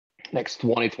next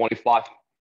 20, 25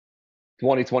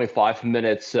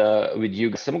 minutes with you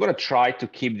guys. I'm going to try to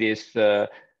keep this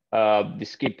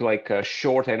keep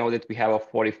short. I know that we have a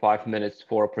 45 minutes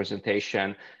for a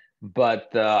presentation, but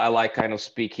I like kind of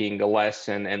speaking less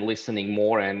and listening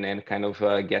more and kind of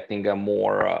getting a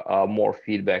more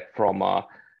feedback from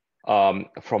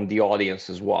the audience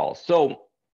as well. So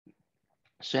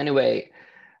anyway,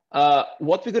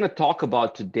 what we're going to talk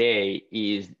about today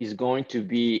is going to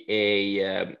be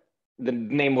the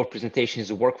name of presentation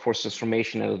is workforce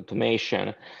transformation and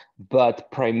automation,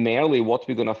 but primarily what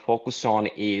we're going to focus on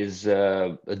is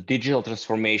digital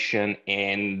transformation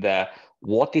and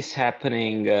what is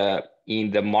happening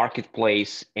in the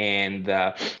marketplace and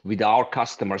with our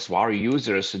customers, our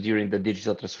users during the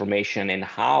digital transformation, and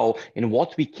how and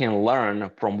what we can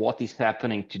learn from what is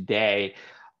happening today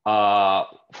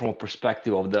from a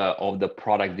perspective of the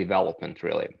product development,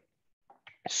 really.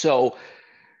 So,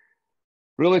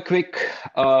 really quick,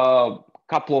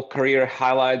 couple of career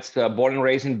highlights. Born and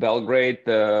raised in Belgrade.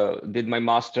 Did my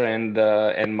master and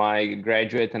my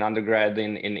graduate and undergrad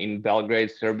in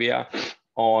Belgrade, Serbia,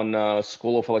 on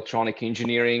School of Electronic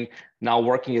Engineering. Now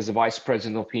working as a vice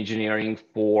president of engineering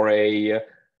for a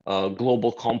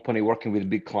global company, working with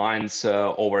big clients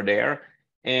over there.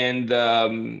 And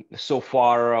so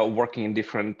far working in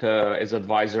different as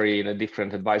advisory in a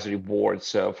different advisory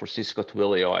boards for Cisco,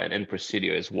 Twilio, and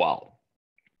Presidio as well.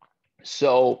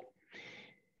 So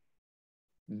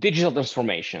digital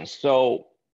transformation. So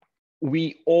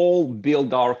we all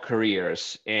build our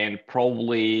careers and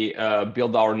probably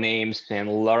build our names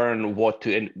and learn what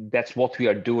to, and that's what we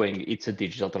are doing. It's a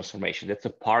digital transformation. That's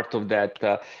a part of that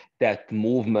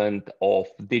movement of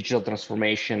digital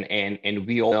transformation. And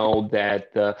we all know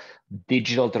that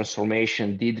digital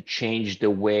transformation did change the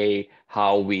way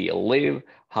how we live,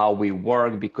 how we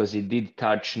work, because it did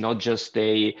touch not just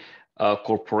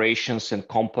corporations and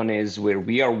companies where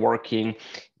we are working.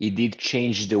 It did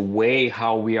change the way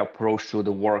how we approach to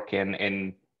the work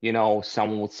and you know,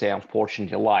 some would say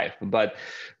unfortunately life. But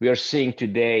we are seeing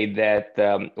today that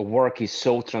work is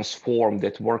so transformed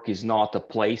that work is not a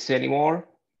place anymore,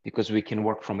 because we can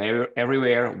work from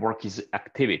everywhere. Work is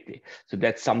activity. So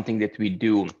that's something that we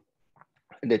do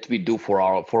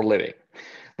for living.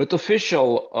 But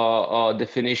official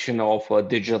definition of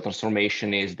digital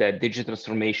transformation is that digital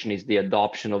transformation is the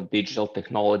adoption of digital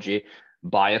technology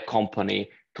by a company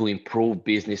to improve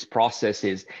business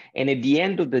processes, and at the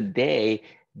end of the day,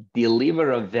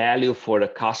 deliver a value for the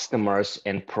customers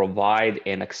and provide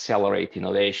and accelerate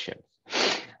innovation.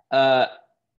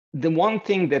 The one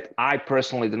thing that I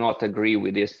personally do not agree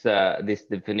with this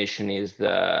definition is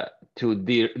to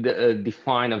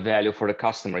define a value for the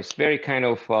customer. It's very kind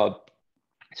of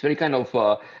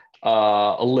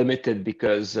limited,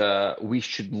 because we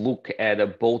should look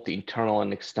at both internal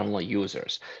and external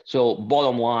users. So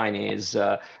bottom line is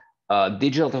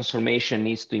digital transformation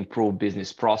needs to improve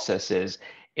business processes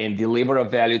and deliver a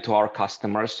value to our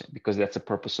customers, because that's the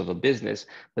purpose of a business.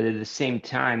 But at the same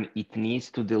time, it needs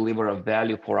to deliver a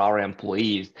value for our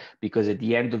employees, because at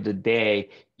the end of the day,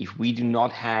 if we do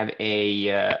not have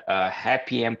a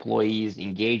happy employees,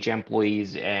 engaged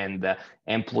employees, and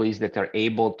employees that are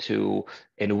able to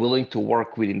and willing to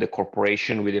work within the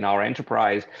corporation, within our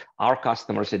enterprise, our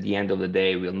customers at the end of the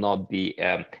day will not be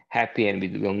happy, and we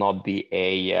will not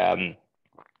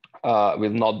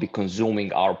be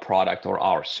consuming our product or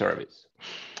our service.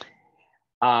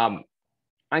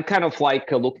 I'm kind of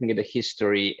like looking at the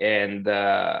history, and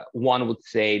one would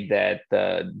say that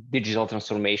digital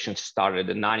transformation started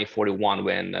in 1941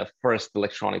 when the first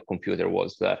electronic computer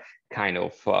was kind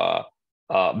of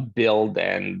built,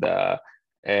 and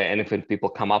when people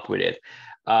come up with it.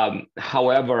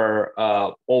 However,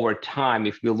 over time,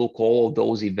 if we look all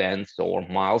those events or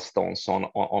milestones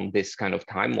on this kind of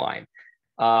timeline,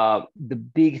 the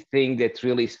big thing that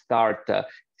really start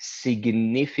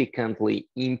significantly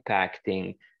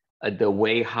impacting the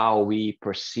way how we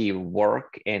perceive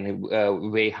work and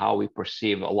way how we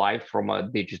perceive life from a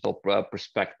digital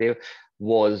perspective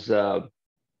was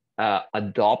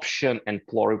adoption and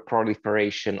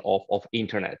proliferation of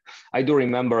internet. I do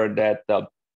remember that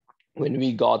when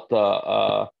we got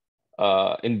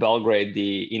in Belgrade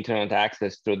the internet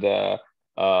access through the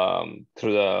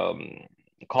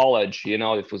college, you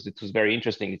know, it was very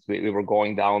interesting. We were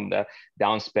going down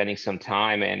spending some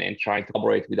time and trying to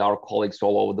collaborate with our colleagues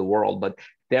all over the world. But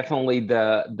definitely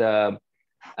the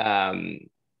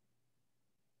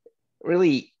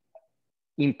really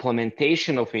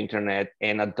implementation of internet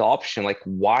and adoption, like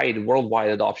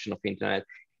worldwide adoption of internet,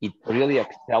 it really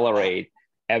accelerate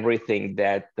everything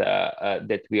that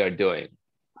we are doing.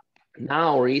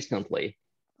 Now recently,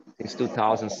 since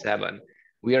 2007,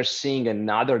 we are seeing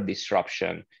another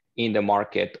disruption in the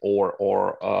market, or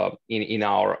in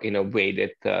a way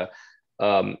that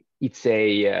it's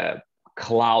a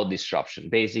cloud disruption.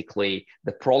 Basically,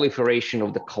 the proliferation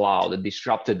of the cloud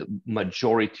disrupted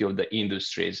majority of the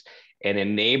industries and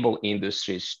enable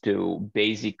industries to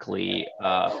basically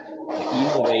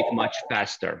innovate much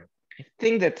faster. I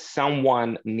think that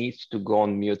someone needs to go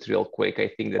on mute real quick. I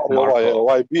think that Marco.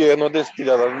 Bije jedno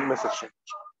 10.000 mesečno.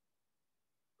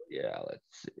 Yeah, let's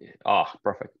see. Ah,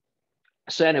 perfect.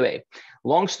 So anyway,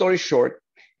 long story short,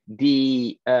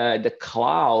 the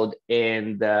cloud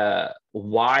and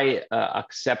why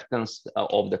acceptance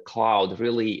of the cloud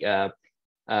really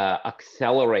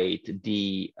accelerate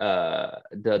the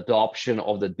adoption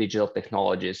of the digital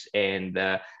technologies and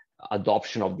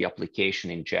adoption of the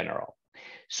application in general.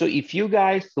 So if you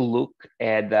guys look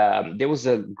at, there was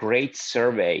a great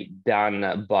survey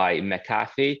done by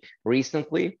McAfee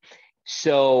recently.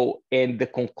 So, and the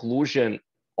conclusion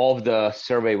of the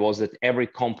survey was that every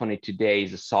company today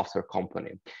is a software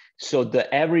company. So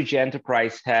the average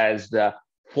enterprise has the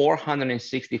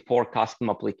 464 custom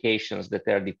applications that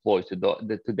are deployed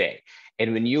today.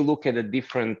 And when you look at the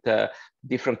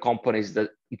different companies,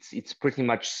 that it's pretty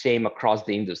much same across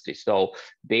the industry. So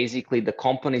basically, the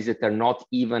companies that are not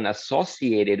even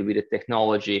associated with the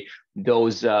technology,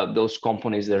 those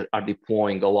companies that are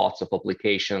deploying lots of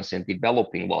applications and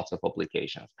developing lots of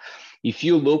applications. If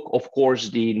you look, of course,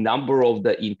 the number of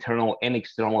the internal and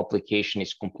external application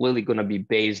is completely going to be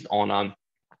based on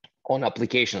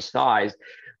application size,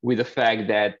 with the fact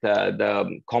that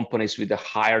the companies with a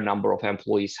higher number of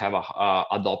employees have a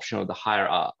adoption of the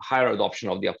higher adoption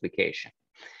of the application.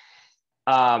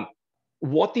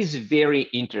 What is very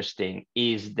interesting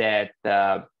is that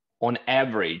on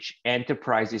average,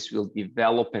 enterprises will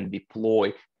develop and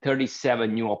deploy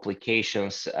 37 new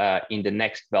applications in the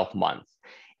next 12 months.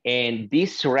 And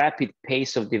this rapid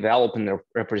pace of development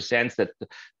represents that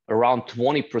around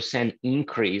 20%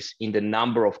 increase in the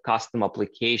number of custom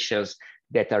applications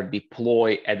that are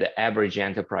deployed at the average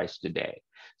enterprise today.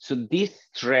 So this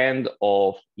trend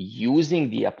of using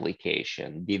the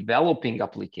application, developing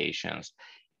applications,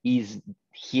 is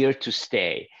here to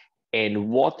stay. And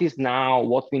what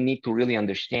we need to really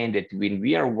understand that when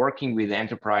we are working with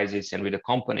enterprises and with the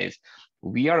companies,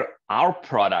 our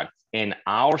products and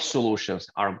our solutions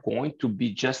are going to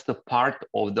be just a part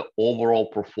of the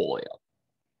overall portfolio.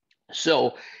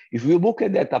 So if we look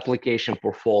at that application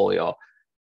portfolio,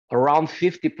 around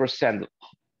 50%,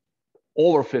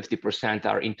 over 50%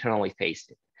 are internally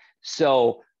facing.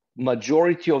 So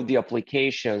majority of the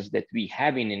applications that we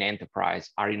have in an enterprise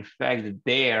are in fact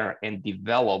there and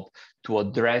developed to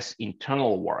address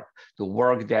internal work, the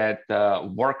work that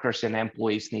workers and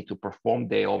employees need to perform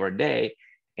day over day.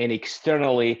 And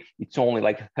externally, it's only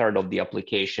like a third of the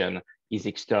application is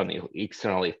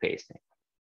externally facing.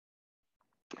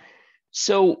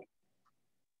 So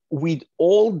with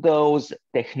all those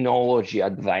technology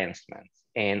advancements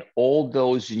and all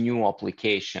those new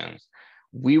applications,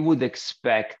 we would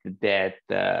expect that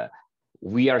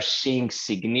we are seeing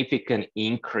significant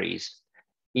increase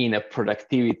in a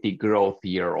productivity growth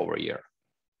year over year.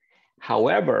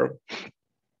 However,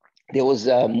 there was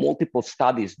multiple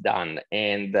studies done,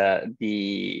 and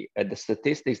the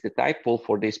statistics that I pulled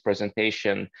for this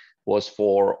presentation was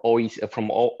from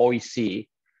OECD.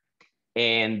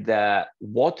 And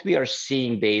what we are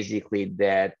seeing basically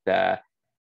that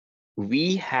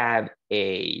we have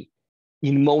in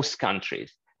most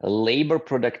countries, labor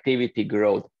productivity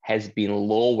growth has been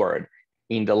lowered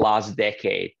in the last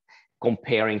decade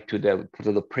comparing to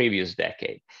the previous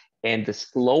decade. And the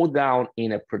slowdown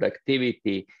in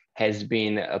productivity has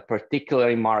been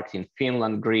particularly marked in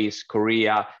Finland, Greece,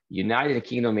 Korea, United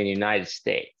Kingdom, and United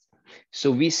States.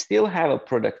 So we still have a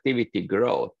productivity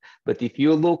growth, but if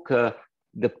you look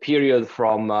the period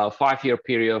from 5-year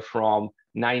period from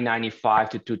 1995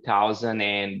 to 2000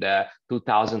 and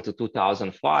 2000 to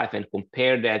 2005, and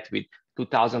compare that with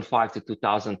 2005 to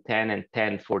 2010 and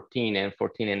 10, 14 and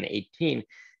 14 and 18,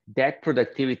 that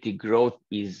productivity growth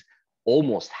is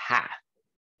almost half.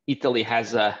 Italy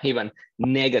has even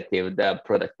negative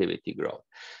productivity growth.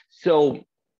 So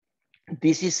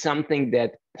this is something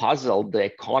that puzzled the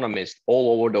economists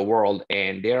all over the world,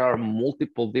 and there are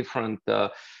multiple different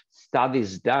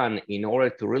studies done in order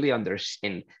to really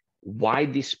understand why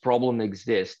this problem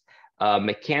exists.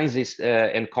 McKinsey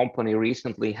and company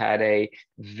recently had a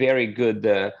very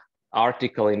good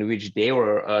article in which they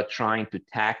were trying to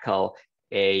tackle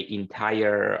a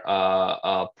entire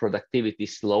productivity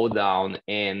slowdown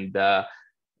and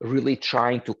really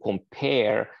trying to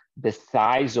compare the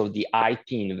size of the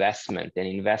IT investment and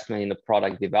investment in the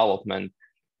product development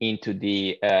into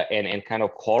the and kind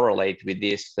of correlate with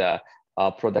this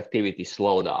productivity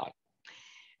slowdown.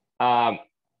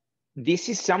 This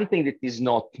is something that is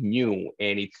not new,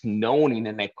 and it's known in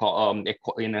an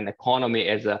economy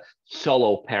as a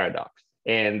Solow paradox.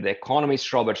 And the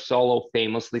economist Robert Solow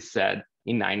famously said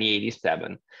in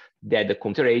 1987 that the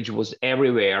computer age was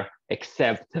everywhere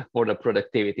except for the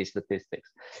productivity statistics.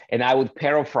 And I would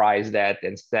paraphrase that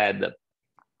and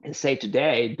say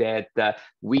today that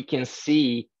we can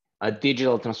see a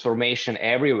digital transformation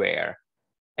everywhere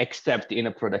except in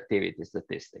the productivity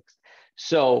statistics.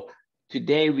 So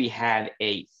today we have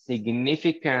a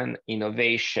significant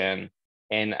innovation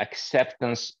and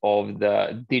acceptance of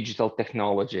the digital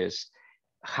technologies.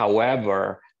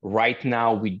 However, right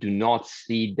now we do not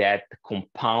see that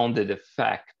compounded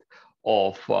effect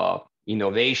of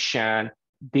innovation,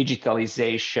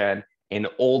 digitalization, and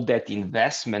all that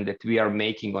investment that we are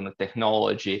making on the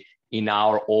technology in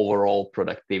our overall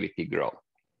productivity growth.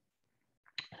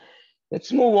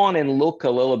 Let's move on and look a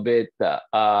little bit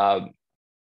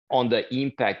on the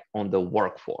impact on the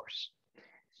workforce.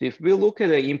 So if we look at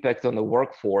the impact on the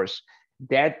workforce,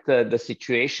 that the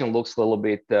situation looks a little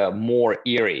bit more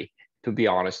eerie, to be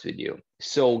honest with you.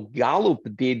 So Gallup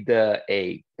did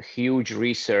a huge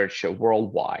research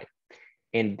worldwide,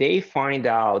 and they find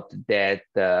out that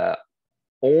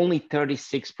only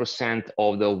 36%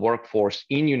 of the workforce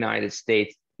in the United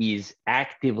States is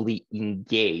actively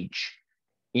engaged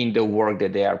in the work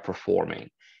that they are performing.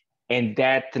 And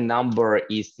that number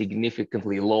is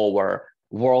significantly lower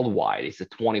worldwide. It's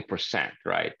 20%,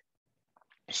 right?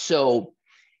 So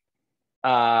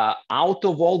out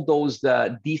of all those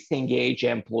disengaged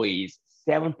employees,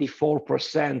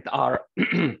 74% are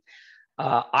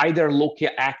either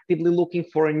actively looking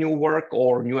for a new work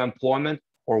or new employment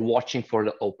or watching for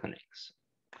the openings.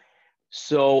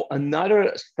 So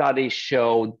another study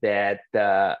showed that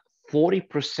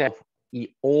 40% of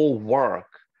all work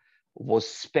was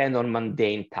spent on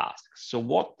mundane tasks. So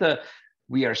what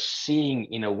we are seeing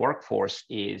in a workforce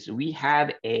is we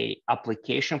have a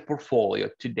application portfolio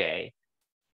today,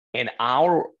 and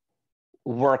our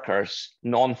workers,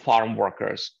 non-farm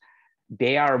workers,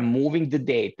 they are moving the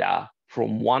data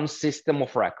from one system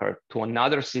of record to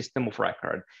another system of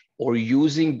record, or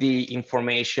using the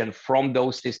information from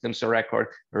those systems of record,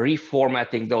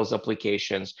 reformatting those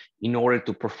applications in order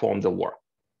to perform the work.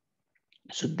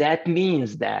 So that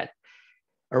means that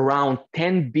around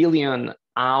 10 billion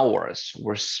hours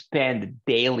were spent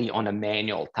daily on a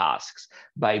manual tasks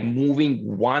by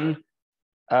moving one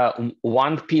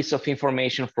piece of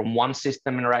information from one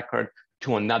system and record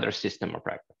to another system of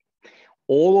record.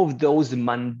 All of those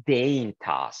mundane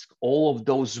tasks, all of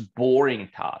those boring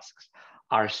tasks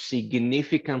are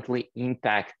significantly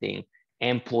impacting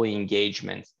employee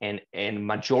engagements, and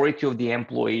majority of the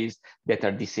employees that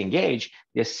are disengaged,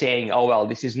 they're saying, oh, well,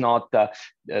 this is not a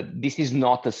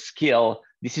skill.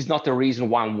 This is not the reason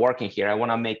why I'm working here. I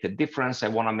want to make a difference. I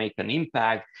want to make an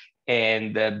impact.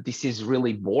 And this is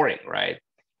really boring, right?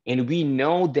 And we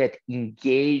know that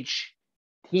engaged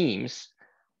teams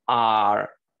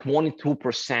are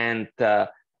 22%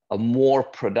 more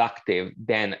productive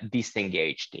than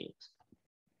disengaged teams.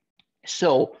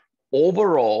 So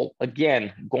overall,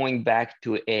 again, going back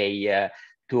to a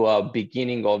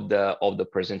beginning of the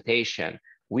presentation,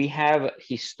 we have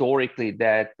historically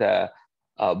that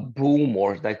boom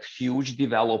or that huge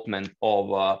development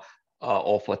of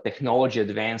technology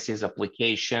advances,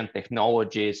 application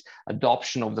technologies,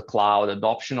 adoption of the cloud,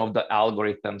 adoption of the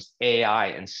algorithms, AI,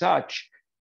 and such.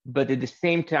 But at the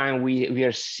same time, we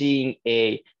are seeing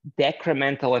a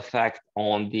decremental effect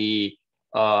on the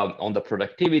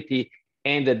productivity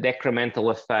and the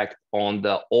decremental effect on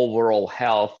the overall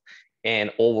health and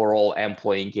overall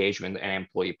employee engagement and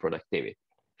employee productivity.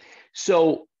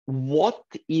 So what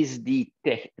is the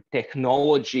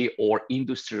technology or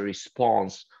industry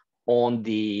response on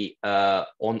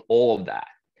all of that?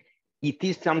 It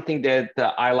is something that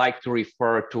I like to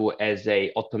refer to as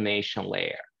a automation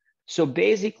layer. So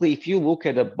basically, if you look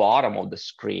at the bottom of the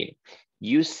screen,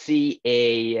 you see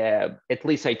at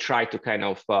least I try to kind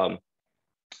of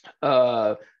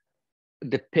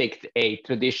depict a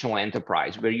traditional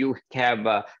enterprise where you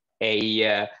have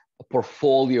a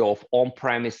portfolio of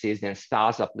on-premises and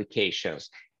SaaS applications.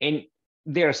 And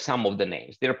there are some of the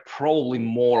names. There are probably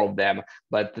more of them,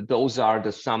 but those are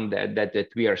the some that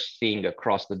we are seeing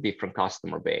across the different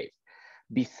customer base.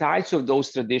 besides of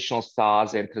those traditional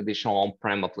SaaS and traditional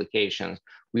on-prem applications,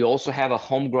 we also have a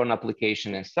homegrown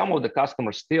application, and some of the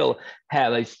customers still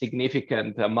have a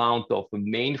significant amount of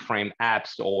mainframe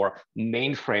apps or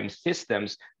mainframe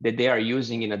systems that they are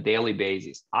using in a daily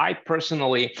basis. I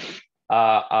personally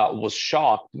was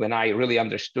shocked when I really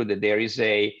understood that there is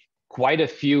quite a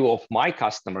few of my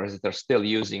customers that are still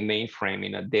using mainframe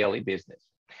in a daily business.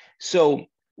 So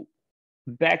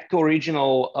back to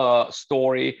original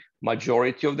story,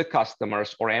 majority of the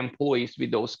customers or employees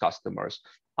with those customers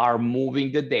are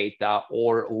moving the data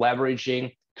or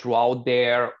leveraging throughout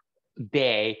their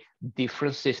day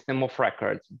different system of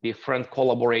records, different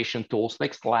collaboration tools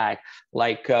like Slack,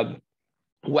 like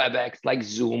WebEx, like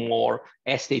Zoom or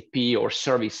SAP or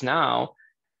ServiceNow,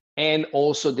 and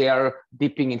also they are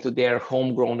dipping into their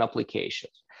homegrown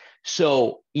applications.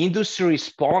 So industry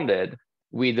responded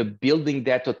with building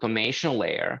that automation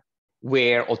layer,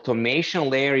 where automation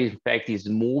layer, in fact, is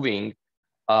moving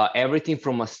everything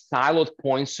from a siloed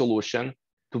point solution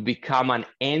to become an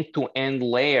end-to-end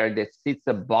layer that sits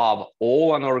above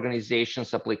all an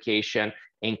organization's application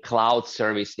and cloud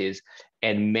services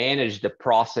and manage the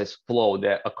process flow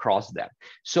across them.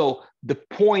 So the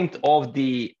point of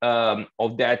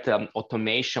that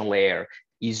automation layer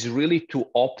is really to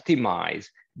optimize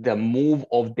the move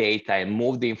of data and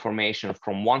move the information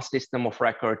from one system of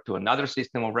record to another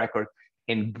system of record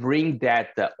and bring that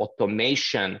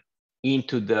automation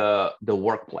into the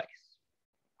workplace.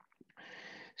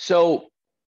 So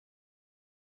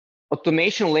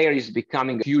automation layer is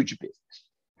becoming a huge business.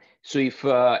 So if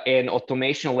an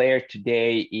automation layer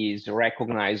today is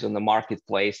recognized on the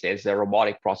marketplace as a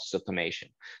robotic process automation.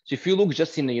 So if you look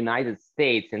just in the United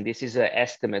States, and this is an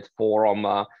estimate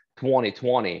from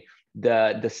 2020,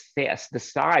 the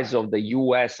size of the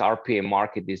US RPA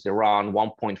market is around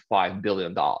 $1.5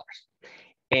 billion.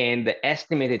 And the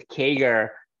estimated CAGR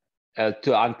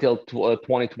until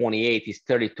 2028 is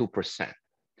 32%.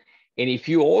 And if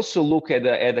you also look at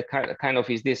the kind of,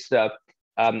 is this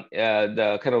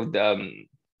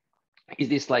is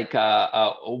this like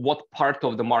what part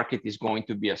of the market is going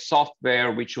to be a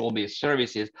software, which will be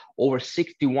services? Over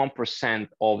 61%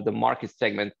 of the market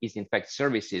segment is in fact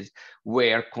services,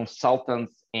 where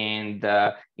consultants and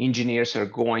engineers are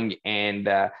going and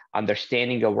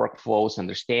understanding the workflows,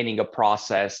 understanding a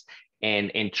process,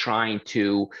 and trying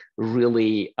to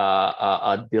really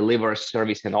deliver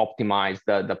service and optimize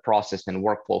the process and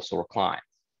workflows for clients.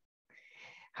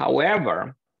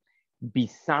 However,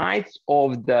 besides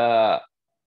of the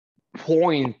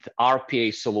point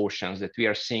RPA solutions that we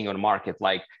are seeing on the market,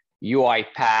 like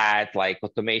UiPath, like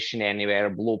Automation Anywhere,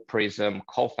 Blue Prism,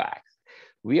 Kofax,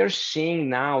 we are seeing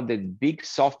now that big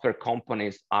software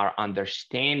companies are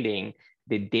understanding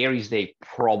that there is a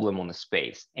problem on the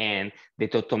space, and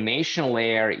that automation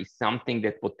layer is something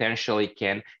that potentially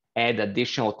can add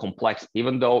additional complexity,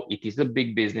 even though it is a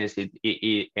big business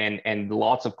and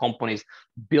lots of companies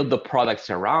build the products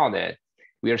around it.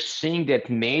 We are seeing that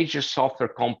major software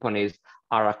companies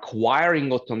are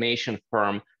acquiring automation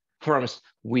firms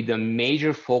with a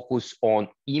major focus on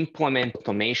implement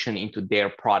automation into their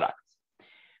products.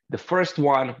 The first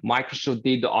one, Microsoft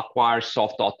did acquire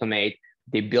Soft Automate.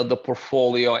 They build a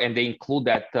portfolio and they include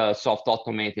that Soft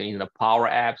Automate in the Power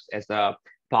Apps as a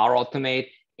Power Automate.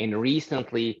 And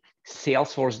recently,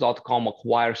 Salesforce.com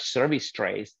acquired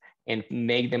ServiceTrace and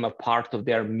make them a part of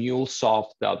their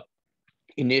MuleSoft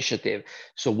initiative.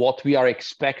 So what we are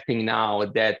expecting now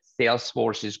that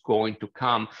Salesforce is going to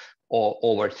come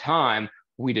over time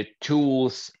with the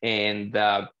tools and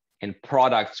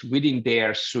products within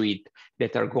their suite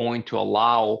that are going to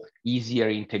allow easier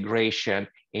integration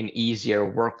and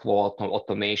easier workflow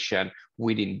automation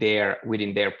within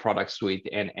their product suite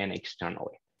and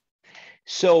externally.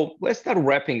 So let's start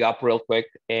wrapping up real quick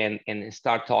and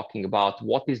start talking about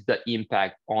what is the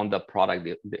impact on the product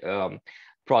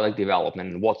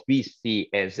development, and what we see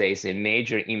as a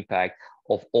major impact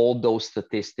of all those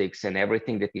statistics and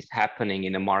everything that is happening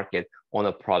in the market on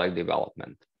a product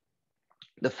development.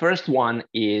 The first one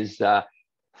is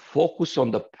focus on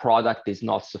the product is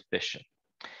not sufficient.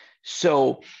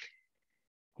 So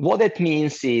what that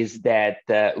means is that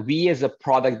we as a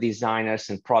product designers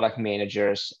and product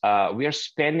managers, we are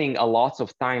spending a lot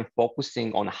of time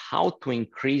focusing on how to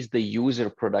increase the user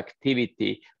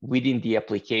productivity within the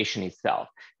application itself.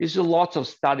 There's a lot of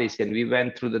studies, and we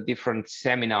went through the different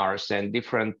seminars and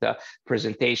different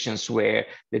presentations where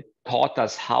they taught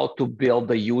us how to build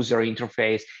the user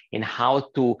interface and how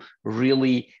to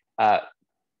really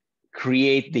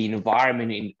create the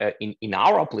environment in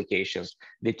our applications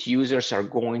that users are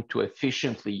going to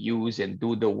efficiently use and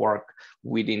do the work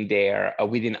within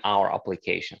our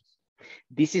applications.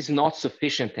 This is not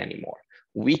sufficient anymore.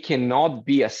 We cannot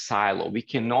be a silo. We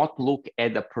cannot look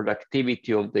at the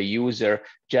productivity of the user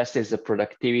just as the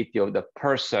productivity of the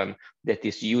person that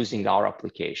is using our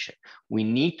application. We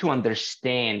need to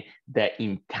understand the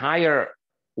entire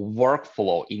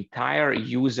workflow, entire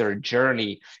user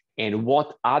journey, and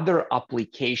what other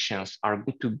applications are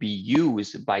going to be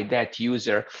used by that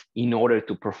user in order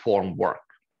to perform work.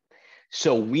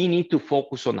 So we need to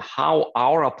focus on how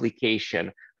our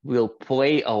application will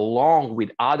play along with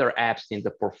other apps in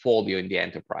the portfolio in the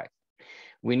enterprise.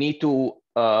 We need to,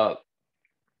 so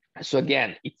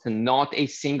again, it's not a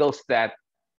single step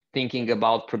thinking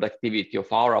about productivity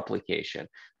of our application,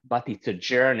 but it's a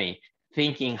journey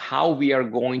thinking how we are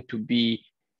going to be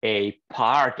a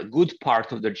good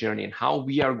part of the journey, and how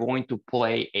we are going to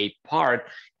play a part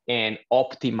and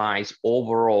optimize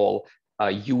overall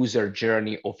user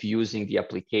journey of using the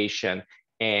application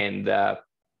and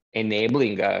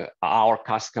enabling our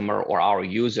customer or our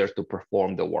user to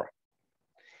perform the work.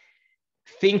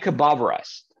 Think above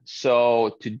Rest.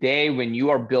 So today, when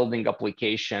you are building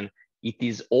application, it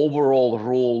is overall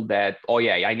rule that, oh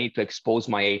yeah, I need to expose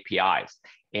my APIs,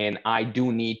 and I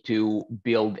do need to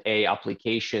build a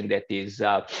application that is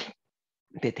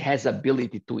that has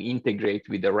ability to integrate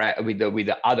with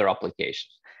the other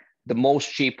applications. The most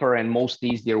cheaper and most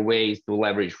easier ways to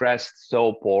leverage REST,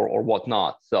 SOAP, or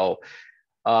whatnot. So,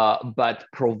 but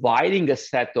providing a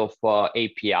set of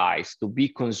APIs to be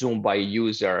consumed by a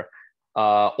user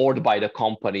or by the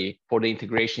company for the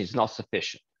integration is not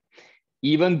sufficient.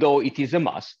 Even though it is a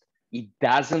must, it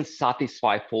doesn't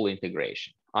satisfy full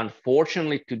integration.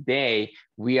 Unfortunately, today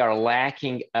we are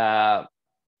lacking. There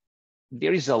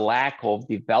is a lack of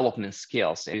development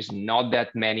skills. There's not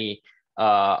that many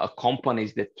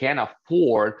companies that can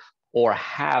afford or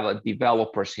have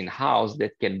developers in-house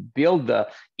that can build the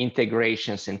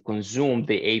integrations and consume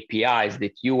the APIs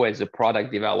that you as a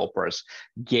product developers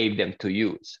gave them to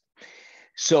use.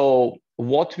 So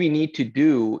what we need to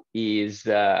do is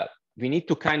we need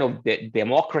to kind of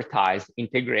democratize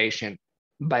integration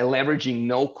by leveraging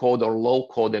no-code or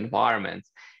low-code environments.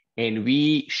 And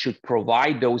we should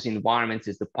provide those environments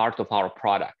as a part of our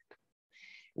product.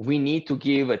 We need to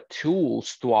give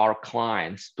tools to our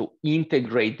clients to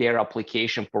integrate their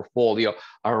application portfolio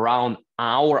around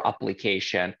our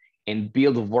application and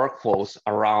build workflows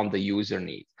around the user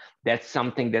needs. That's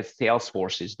something that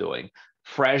Salesforce is doing.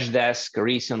 Freshdesk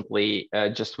recently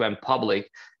just went public,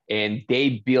 and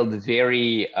they build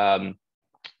very,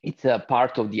 it's a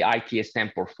part of the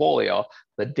ITSM portfolio,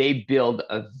 but they build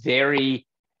a very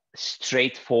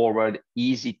straightforward,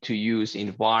 easy to use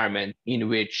environment in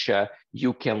which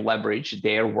you can leverage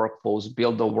their workflows,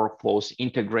 build the workflows,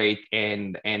 integrate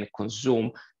and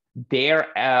consume their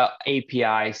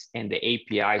APIs and the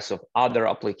APIs of other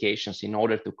applications in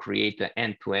order to create an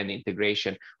end-to-end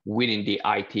integration within the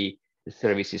IT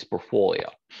services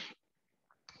portfolio.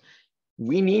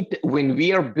 We need, when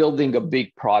we are building a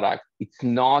big product, it's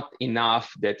not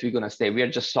enough that we're going to say, we are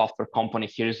just software company,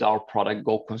 here's our product,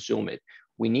 go consume it.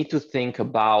 We need to think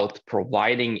about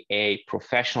providing a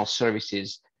professional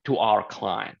services to our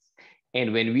clients.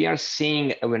 And when we are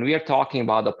talking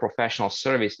about the professional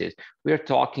services, we are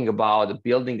talking about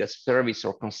building a service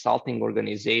or consulting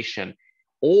organization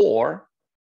or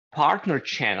partner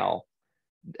channel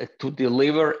to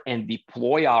deliver and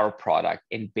deploy our product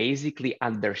and basically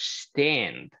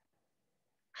understand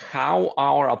how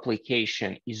our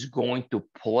application is going to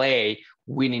play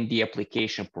within the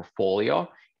application portfolio.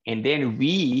 And then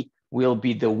we will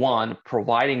be the one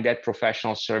providing that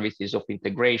professional services of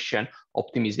integration,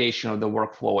 optimization of the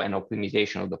workflow, and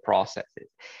optimization of the processes.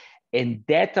 And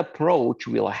that approach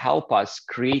will help us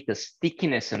create a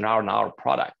stickiness around our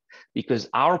product, because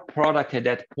our product at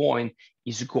that point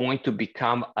is going to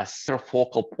become a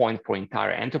focal point for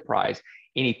entire enterprise,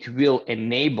 and it will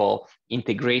enable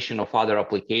integration of other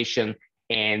applications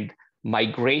and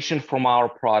migration from our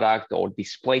product or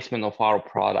displacement of our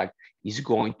product is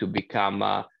going to become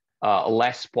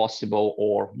less possible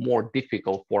or more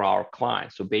difficult for our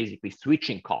clients. So basically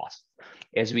switching costs,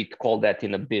 as we call that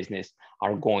in a business,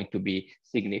 are going to be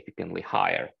significantly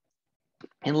higher.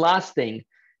 And last thing,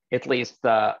 at least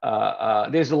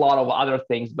there's a lot of other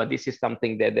things, but this is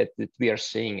something that we are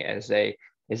seeing as an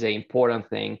important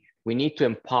thing. We need to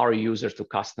empower users to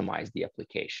customize the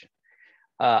application.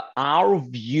 Our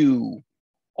view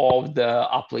of the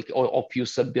of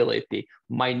usability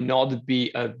might not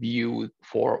be a view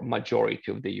for majority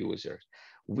of the users.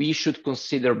 We should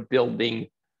consider building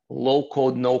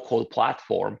low-code, no-code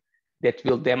platform that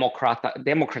will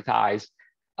democratize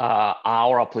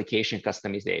our application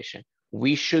customization.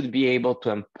 We should be able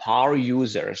to empower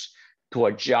users to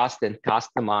adjust and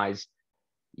customize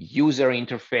user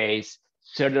interface,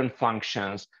 certain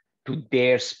functions to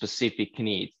their specific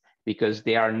needs, because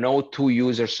there are no two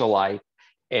users alike,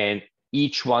 and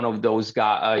each one of those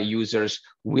users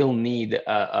will need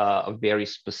a very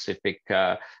specific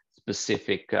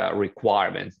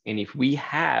requirements. And if we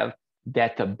have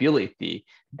that ability,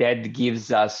 that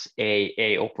gives us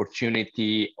a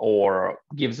opportunity or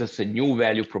gives us a new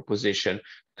value proposition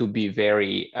to be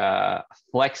very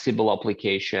flexible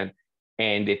application,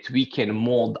 and that we can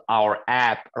mold our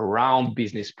app around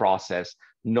business process,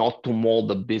 not to mold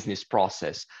the business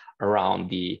process around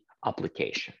the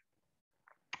application.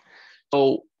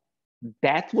 So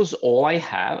that was all I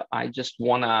have. I just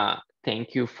wanna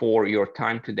thank you for your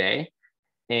time today,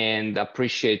 and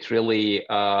appreciate really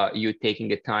you taking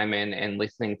the time and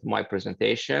listening to my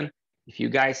presentation. If you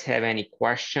guys have any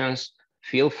questions,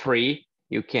 feel free.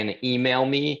 You can email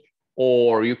me,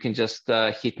 or you can just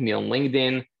hit me on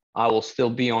LinkedIn. I will still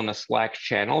be on a Slack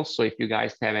channel. So if you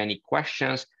guys have any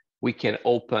questions, we can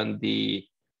open a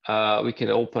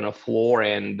floor,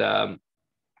 and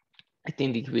I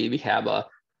think we have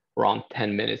around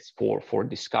 10 minutes for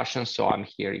discussion. So I'm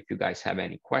here if you guys have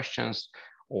any questions,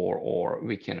 or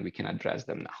we can address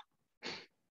them now.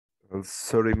 Well,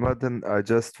 sorry, Mladen, I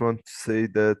just want to say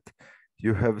that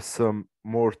you have some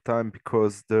more time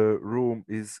because the room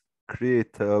is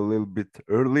created a little bit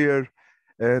earlier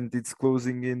and it's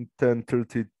closing in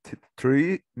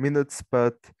 10:33 minutes,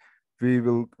 but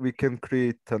we can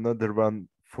create another one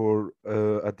for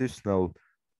additional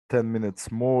 10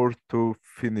 minutes more to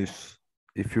finish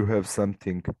if you have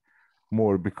something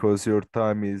more, because your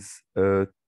time is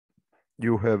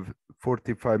you have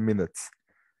 45 minutes.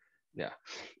 Yeah,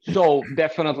 so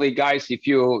definitely, guys, if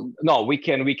you we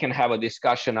can have a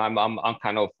discussion. I'm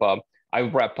kind of I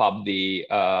wrap up the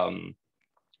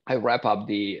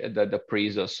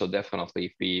preso, so definitely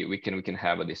if we can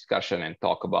have a discussion and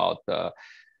talk about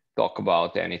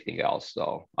anything else.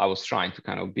 So I was trying to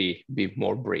kind of be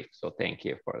more brief, so thank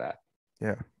you for that.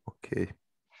 Yeah, okay.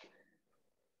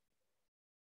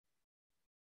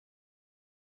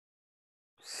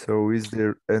 So is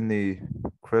there any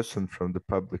question from the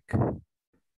public?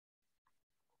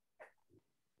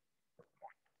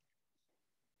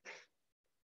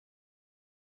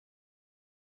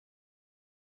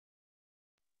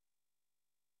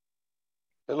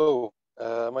 Hello,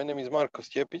 my name is Marko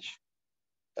Stjepic,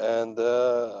 and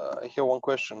I have one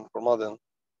question for Mladen,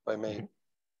 if I may.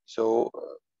 So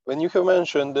when you have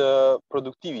mentioned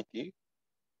productivity,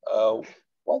 well,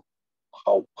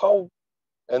 how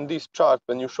and this chart,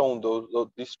 when you shown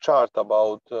this chart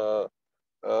about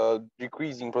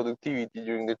decreasing productivity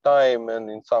during the time, and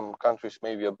in some countries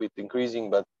maybe a bit increasing,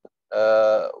 but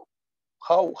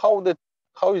how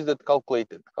is that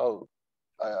calculated?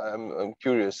 I'm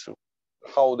curious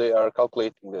how they are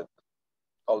calculating that,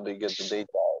 how they get the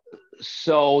data.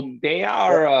 So they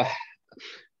are.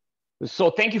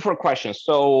 So thank you for a question.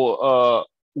 So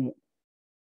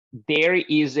there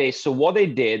is so what they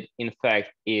did, in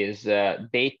fact, is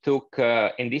they took,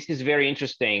 and this is very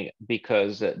interesting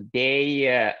because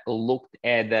they looked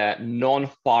at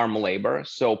non-farm labor.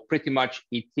 So pretty much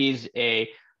it is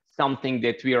something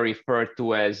that we refer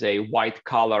to as a white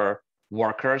collar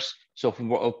workers. So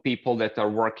for people that are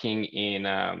working in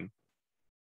a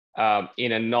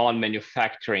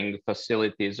non-manufacturing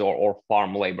facilities or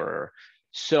farm laborer.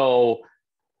 So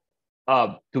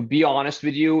to be honest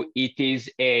with you,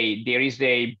 there is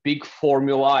a big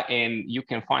formula, and you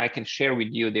can find, I can share with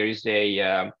you, there is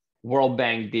a World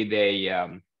Bank did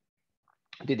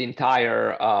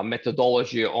entire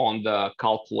methodology on the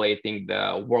calculating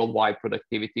the worldwide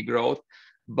productivity growth,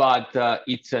 but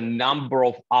it's a number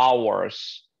of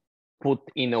hours put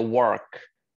in a work,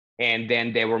 and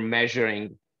then they were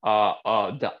measuring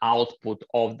the output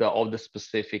of the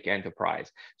specific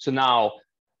enterprise. So now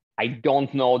I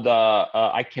don't know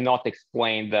I cannot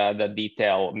explain the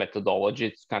detailed methodology.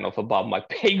 It's kind of above my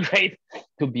pay grade,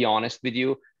 to be honest with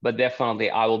you. But definitely,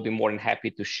 I will be more than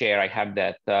happy to share. I have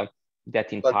that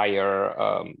entire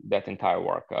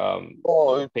work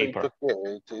paper. It's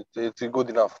okay. It's good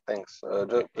enough. Thanks.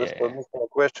 Just for me, my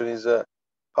question is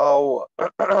how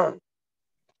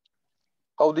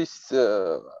this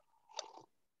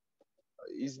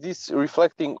is this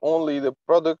reflecting only the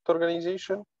product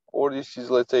organization, or this is,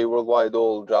 let's say, worldwide,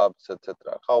 all jobs,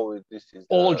 etc.? How this is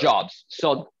all jobs.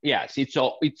 So yes, it's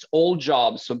all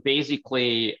jobs. So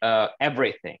basically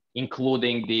everything,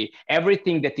 including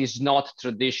everything that is not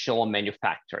traditional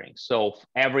manufacturing. So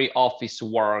every office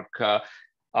work,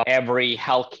 every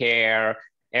healthcare,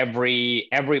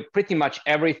 pretty much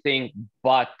everything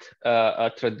but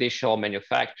traditional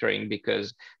manufacturing,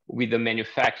 because with the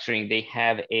manufacturing they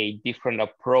have a different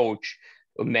approach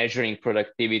of measuring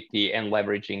productivity and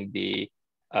leveraging the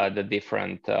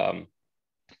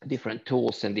different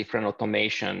tools and different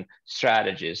automation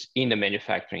strategies in the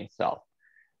manufacturing itself.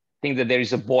 I think that there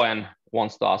is a Boyan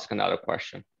wants to ask another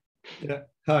question. Yeah,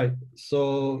 hi.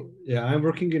 So yeah, I'm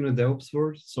working in a DevOps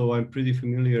world, so I'm pretty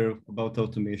familiar about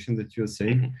automation that you're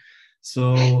saying.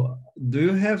 So do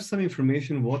you have some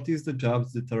information? What is the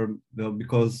jobs that are, well,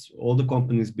 because all the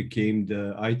companies became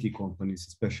the IT companies,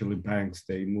 especially banks,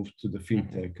 they moved to the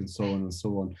fintech and so on and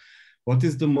so on. What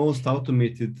is the most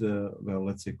automated, well,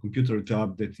 let's say computer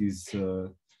job that is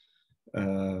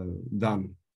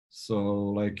done? So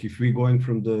like if we're going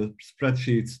from the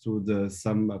spreadsheets to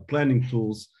some planning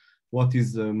tools, what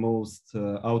is the most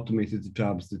automated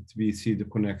jobs that we see the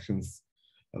connections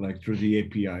like through the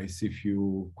APIs if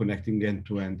you connecting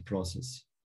end-to-end process?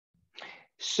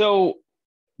 So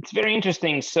it's very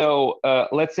interesting. So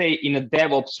let's say in a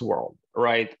DevOps world,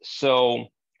 right? So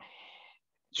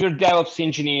you're a DevOps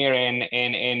engineer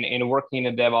and working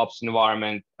in a DevOps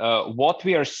environment. What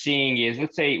we are seeing is,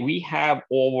 let's say we have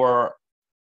over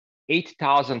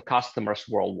 8,000 customers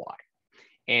worldwide.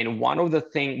 And one of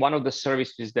the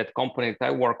services that company that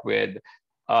I work with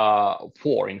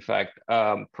in fact,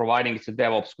 providing is a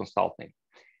DevOps consulting.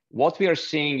 What we are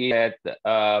seeing is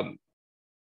that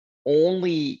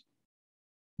only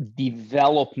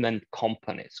development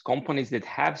companies that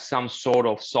have some sort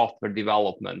of software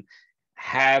development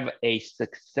have a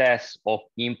success of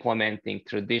implementing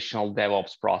traditional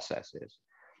DevOps processes.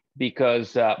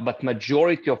 Because, but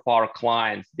majority of our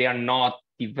clients, they are not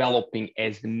developing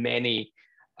as many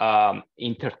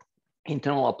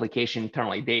internal application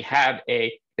internally.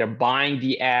 They're buying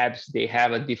the apps. They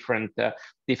have a different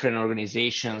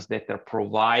organizations that are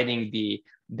providing the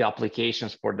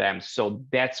applications for them. So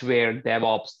that's where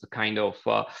DevOps kind of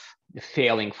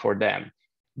failing for them.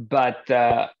 But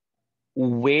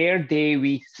where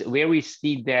we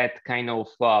see that kind of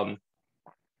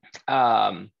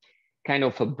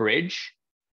a bridge,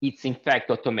 it's in fact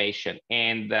automation.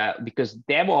 And because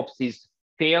DevOps is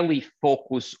fairly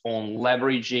focused on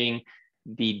leveraging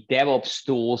the DevOps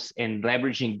tools and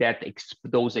leveraging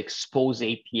those exposed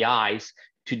APIs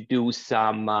to do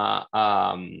some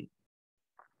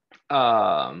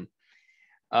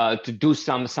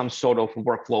sort of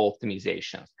workflow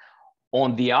optimizations.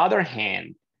 On the other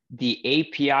hand, the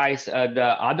APIs,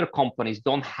 the other companies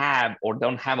don't have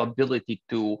ability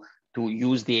to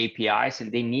use the APIs,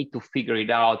 and they need to figure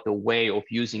it out a way of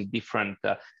using different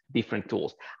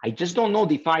tools. I just don't know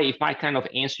if I kind of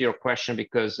answer your question,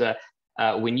 because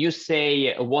when you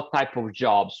say what type of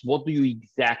jobs, what do you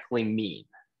exactly mean?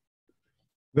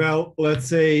 Well, let's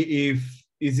say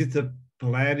is it a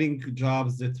planning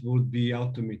jobs that would be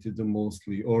automated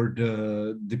mostly, or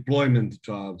the deployment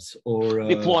jobs, or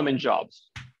deployment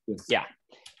jobs? Yes.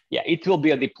 Yeah, it will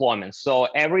be a deployment. So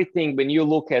everything, when you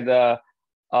look at a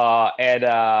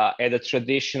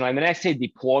traditional, I mean, I say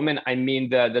deployment, I mean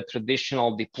the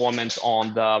traditional deployment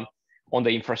on the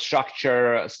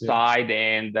infrastructure side,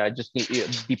 and just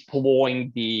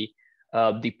deploying the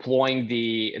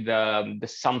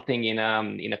something in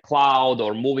a cloud,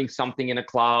 or moving something in a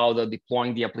cloud, or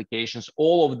deploying the applications.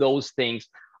 All of those things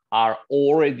are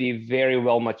already very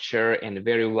well mature and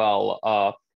very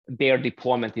well, their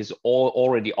deployment is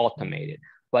already automated.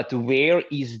 But where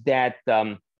is that?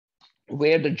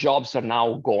 Where the jobs are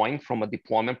now going from a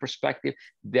deployment perspective,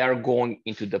 they're going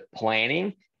into the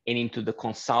planning and into the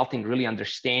consulting, really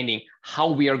understanding how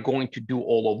we are going to do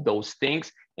all of those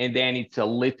things. And then it's a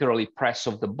literally press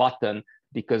of the button,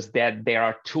 because there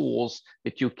are tools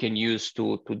that you can use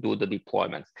to do the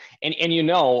deployments. And you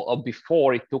know,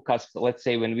 before it took us, let's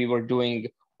say when we were doing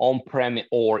on-prem,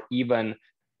 or even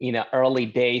in the early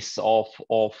days of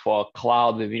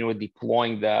cloud, when we were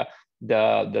deploying the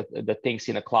things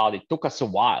in the cloud, it took us a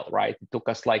while, right? It took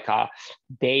us like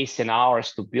days and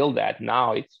hours to build that.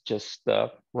 Now it's just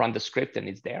run the script and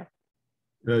it's there.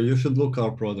 Yeah, you should look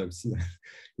our products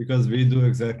because we do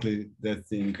exactly that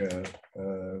thing,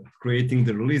 creating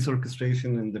the release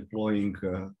orchestration and deploying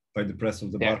by the press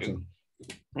of the button.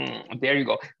 There you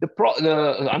go.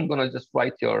 I'm gonna just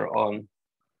write your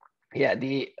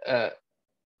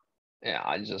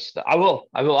I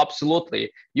will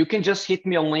absolutely. You can just hit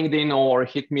me on LinkedIn, or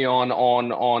hit me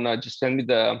on just send me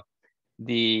the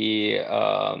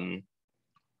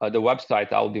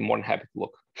website. I'll be more than happy to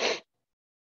look.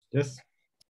 Yes.